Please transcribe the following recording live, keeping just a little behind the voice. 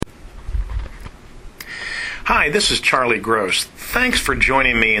Hi, this is Charlie Gross. Thanks for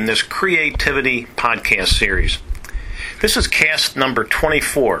joining me in this Creativity podcast series. This is cast number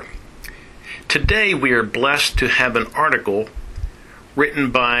 24. Today we are blessed to have an article written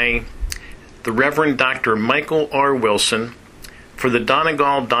by the Reverend Dr. Michael R. Wilson for the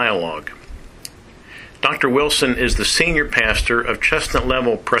Donegal Dialogue. Dr. Wilson is the senior pastor of Chestnut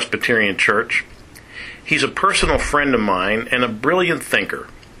Level Presbyterian Church. He's a personal friend of mine and a brilliant thinker.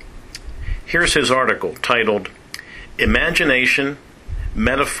 Here's his article titled, Imagination,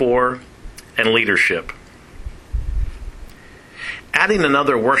 Metaphor, and Leadership. Adding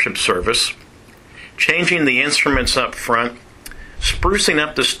another worship service, changing the instruments up front, sprucing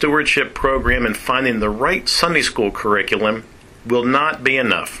up the stewardship program, and finding the right Sunday school curriculum will not be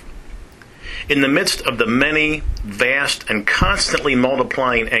enough. In the midst of the many, vast, and constantly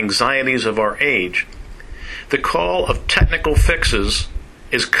multiplying anxieties of our age, the call of technical fixes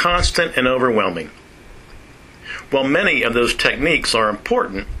is constant and overwhelming. While many of those techniques are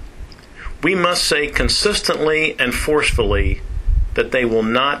important, we must say consistently and forcefully that they will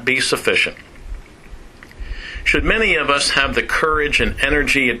not be sufficient. Should many of us have the courage and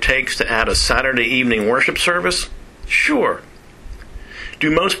energy it takes to add a Saturday evening worship service? Sure.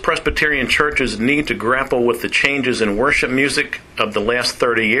 Do most Presbyterian churches need to grapple with the changes in worship music of the last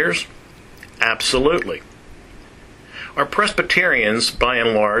 30 years? Absolutely. Are Presbyterians, by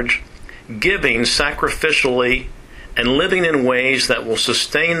and large, giving sacrificially and living in ways that will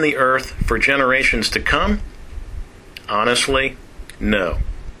sustain the earth for generations to come? Honestly, no.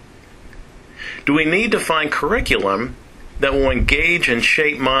 Do we need to find curriculum that will engage and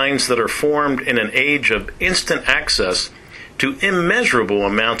shape minds that are formed in an age of instant access to immeasurable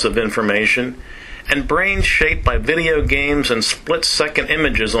amounts of information and brains shaped by video games and split-second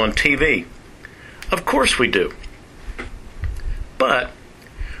images on TV? Of course we do. But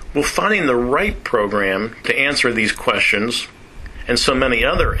will finding the right program to answer these questions and so many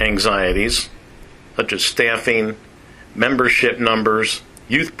other anxieties, such as staffing, membership numbers,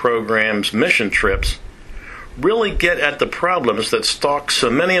 youth programs, mission trips, really get at the problems that stalk so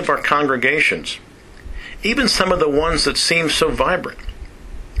many of our congregations, even some of the ones that seem so vibrant?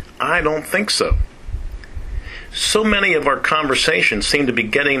 I don't think so. So many of our conversations seem to be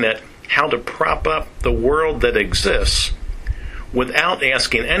getting at how to prop up the world that exists without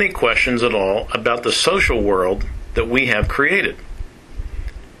asking any questions at all about the social world that we have created.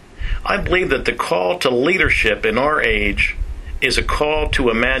 I believe that the call to leadership in our age is a call to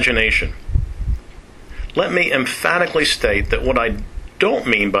imagination. Let me emphatically state that what I don't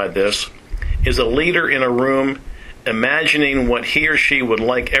mean by this is a leader in a room imagining what he or she would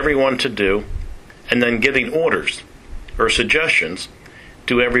like everyone to do and then giving orders or suggestions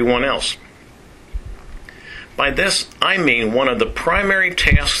to everyone else. By this, I mean one of the primary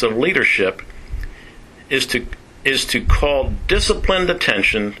tasks of leadership is to call disciplined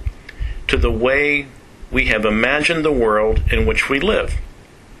attention to the way we have imagined the world in which we live.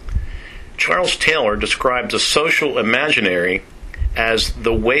 Charles Taylor describes a social imaginary as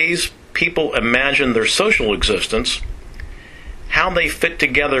the ways people imagine their social existence, how they fit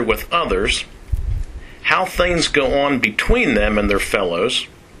together with others, how things go on between them and their fellows,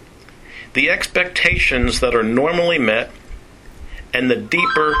 the expectations that are normally met, and the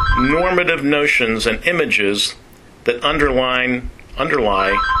deeper normative notions and images that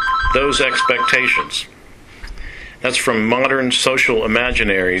underlie those expectations. That's from Modern Social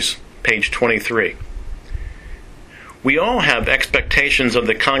Imaginaries, page 23. We all have expectations of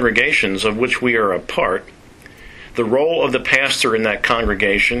the congregations of which we are a part, the role of the pastor in that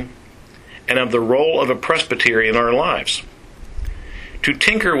congregation, and of the role of a presbytery in our lives. To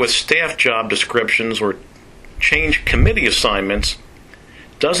tinker with staff job descriptions or change committee assignments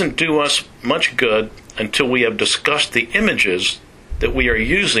doesn't do us much good until we have discussed the images that we are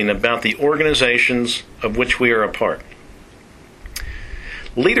using about the organizations of which we are a part.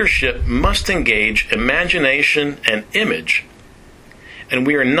 Leadership must engage imagination and image, and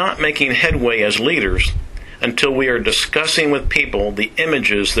we are not making headway as leaders until we are discussing with people the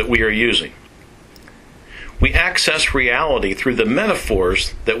images that we are using. We access reality through the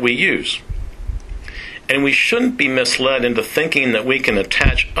metaphors that we use. And we shouldn't be misled into thinking that we can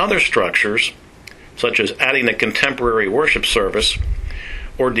attach other structures, such as adding a contemporary worship service,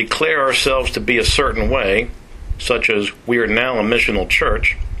 or declare ourselves to be a certain way, such as we are now a missional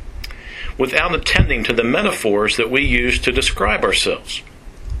church, without attending to the metaphors that we use to describe ourselves.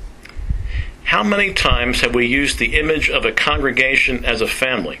 How many times have we used the image of a congregation as a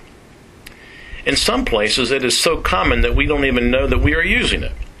family? In some places, it is so common that we don't even know that we are using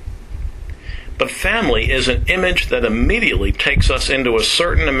it. But family is an image that immediately takes us into a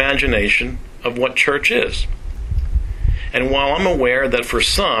certain imagination of what church is. And while I'm aware that for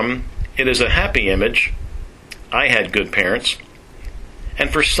some it is a happy image, I had good parents,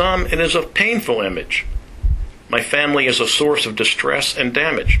 and for some it is a painful image, my family is a source of distress and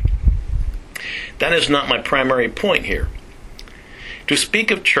damage. That is not my primary point here. To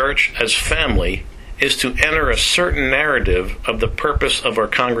speak of church as family is to enter a certain narrative of the purpose of our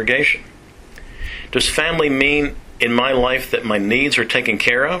congregation. Does family mean in my life that my needs are taken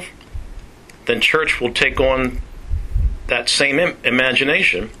care of? Then church will take on that same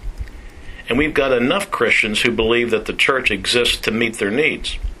imagination, and we've got enough Christians who believe that the church exists to meet their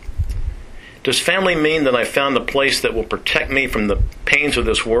needs. Does family mean that I found a place that will protect me from the pains of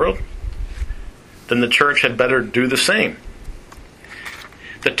this world? Then the church had better do the same.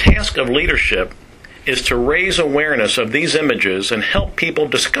 The task of leadership is to raise awareness of these images and help people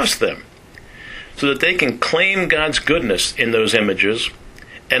discuss them, so that they can claim God's goodness in those images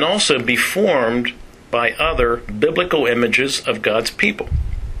and also be formed by other biblical images of God's people.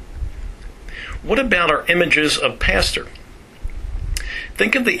 What about our images of pastor?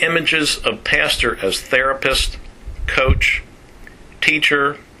 Think of the images of pastor as therapist, coach,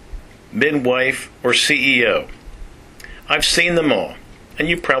 teacher, midwife, or CEO. I've seen them all, and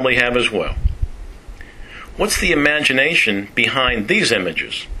you probably have as well. What's the imagination behind these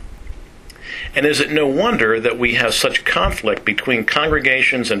images? And is it no wonder that we have such conflict between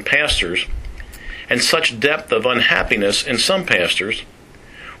congregations and pastors, and such depth of unhappiness in some pastors,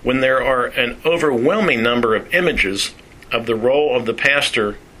 when there are an overwhelming number of images of the role of the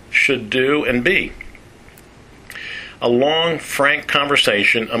pastor should do and be? A long, frank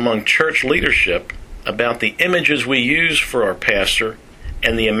conversation among church leadership about the images we use for our pastor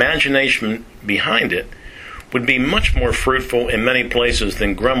and the imagination behind it would be much more fruitful in many places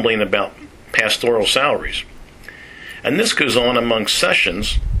than grumbling about pastoral salaries. And this goes on among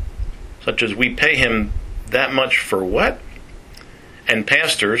sessions, such as we pay him that much for what? And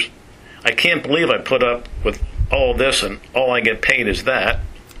pastors, I can't believe I put up with all this and all I get paid is that.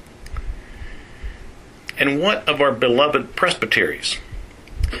 And what of our beloved presbyteries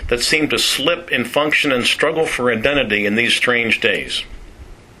that seem to slip in function and struggle for identity in these strange days?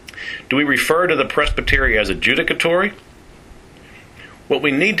 Do we refer to the presbytery as adjudicatory? What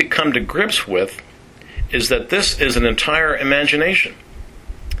we need to come to grips with is that this is an entire imagination,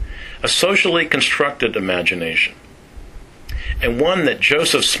 a socially constructed imagination, and one that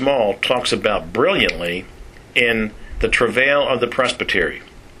Joseph Small talks about brilliantly in The Travail of the Presbytery.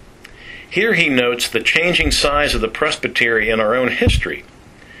 Here he notes the changing size of the presbytery in our own history,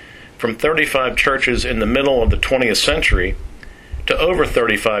 from 35 churches in the middle of the 20th century to over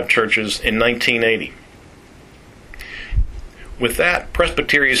 35 churches in 1980. With that,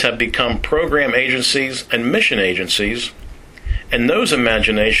 presbyteries have become program agencies and mission agencies, and those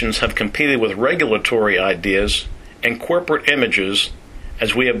imaginations have competed with regulatory ideas and corporate images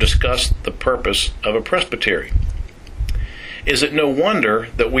as we have discussed the purpose of a presbytery. Is it no wonder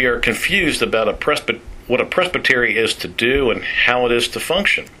that we are confused about what a presbytery is to do and how it is to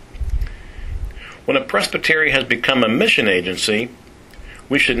function? When a presbytery has become a mission agency,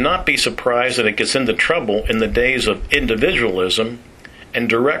 we should not be surprised that it gets into trouble in the days of individualism and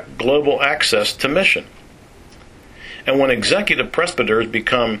direct global access to mission. And when executive presbyters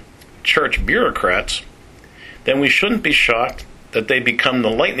become church bureaucrats, then we shouldn't be shocked that they become the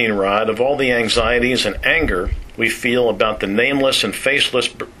lightning rod of all the anxieties and anger we feel about the nameless and faceless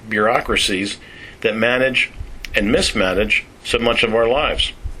bureaucracies that manage and mismanage so much of our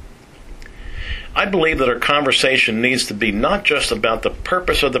lives. I believe that our conversation needs to be not just about the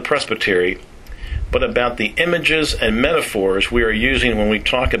purpose of the presbytery, but about the images and metaphors we are using when we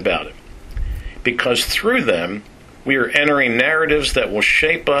talk about it. Because through them, we are entering narratives that will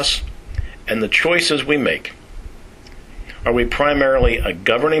shape us and the choices we make. Are we primarily a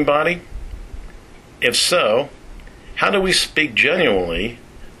governing body? If so, how do we speak genuinely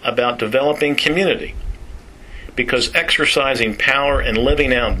about developing community? Because exercising power and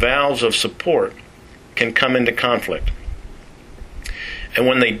living out vows of support can come into conflict. And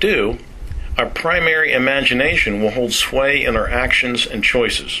when they do, our primary imagination will hold sway in our actions and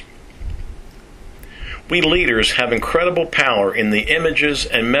choices. We leaders have incredible power in the images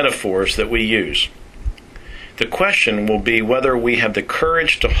and metaphors that we use. The question will be whether we have the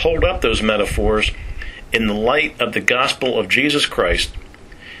courage to hold up those metaphors in the light of the gospel of Jesus Christ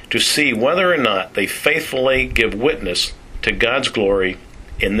to see whether or not they faithfully give witness to God's glory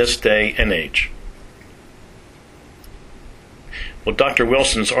in this day and age. Well, Dr.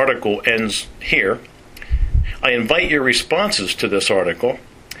 Wilson's article ends here. I invite your responses to this article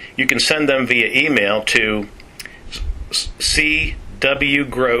You can send them via email to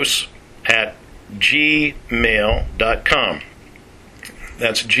cwgross@gmail.com.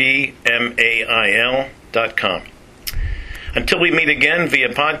 That's gmail.com. Until we meet again via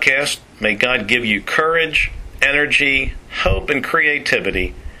podcast, may God give you courage, energy, hope, and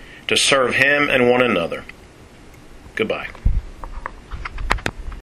creativity to serve Him and one another. Goodbye.